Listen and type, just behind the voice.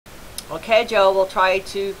Okay, Joe, we'll try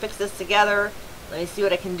to fix this together. Let me see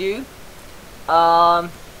what I can do.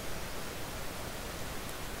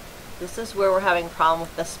 This is where we're having a problem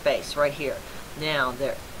with the space right here. Now,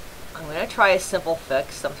 I'm going to try a simple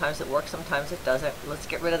fix. Sometimes it works, sometimes it doesn't. Let's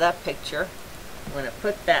get rid of that picture. I'm going to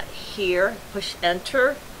put that here, push enter,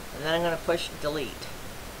 and then I'm going to push delete.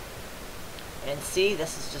 And see,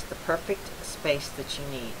 this is just the perfect space that you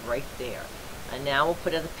need right there. And now we'll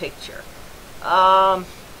put in the picture.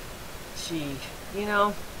 Gee, you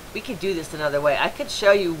know, we could do this another way. I could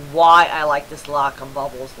show you why I like this lock on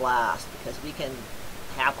bubbles last, because we can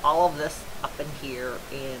have all of this up in here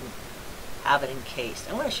and have it encased.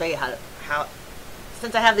 I'm going to show you how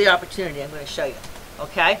since I have the opportunity, I'm going to show you.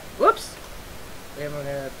 Okay? Whoops. Then we're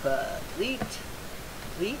going to put delete,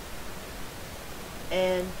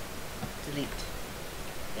 and delete.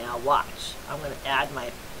 Now watch. I'm going to add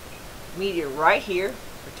my media right here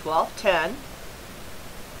for 1210.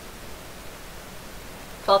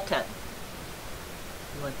 1210.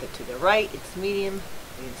 You want it to the right, it's medium.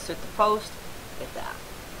 You insert the post, get that.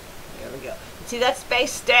 There we go. And see, that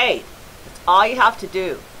space stayed. That's all you have to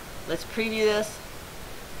do. Let's preview this.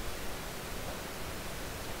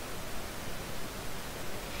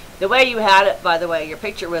 The way you had it, by the way, your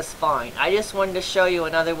picture was fine. I just wanted to show you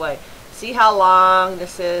another way. See how long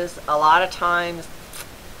this is? A lot of times,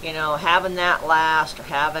 you know, having that last or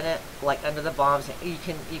having it like under the bombs, you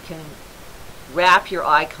can wrap your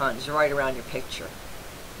icons right around your picture.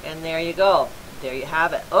 And there you go. There you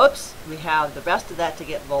have it. Oops, we have the rest of that to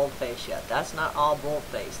get boldface yet. That's not all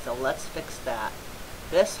boldface, so let's fix that.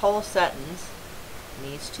 This whole sentence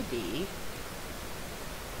needs to be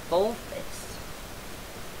boldface.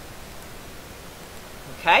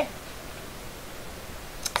 Okay?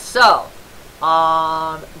 So,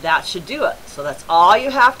 that should do it. So that's all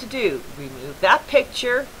you have to do. Remove that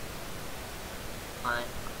picture.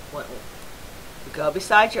 Go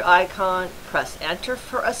beside your icon, press enter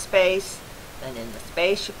for a space, and in the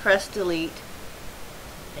space you press delete,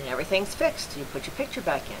 and everything's fixed. You put your picture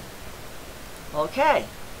back in. Okay,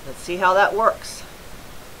 let's see how that works.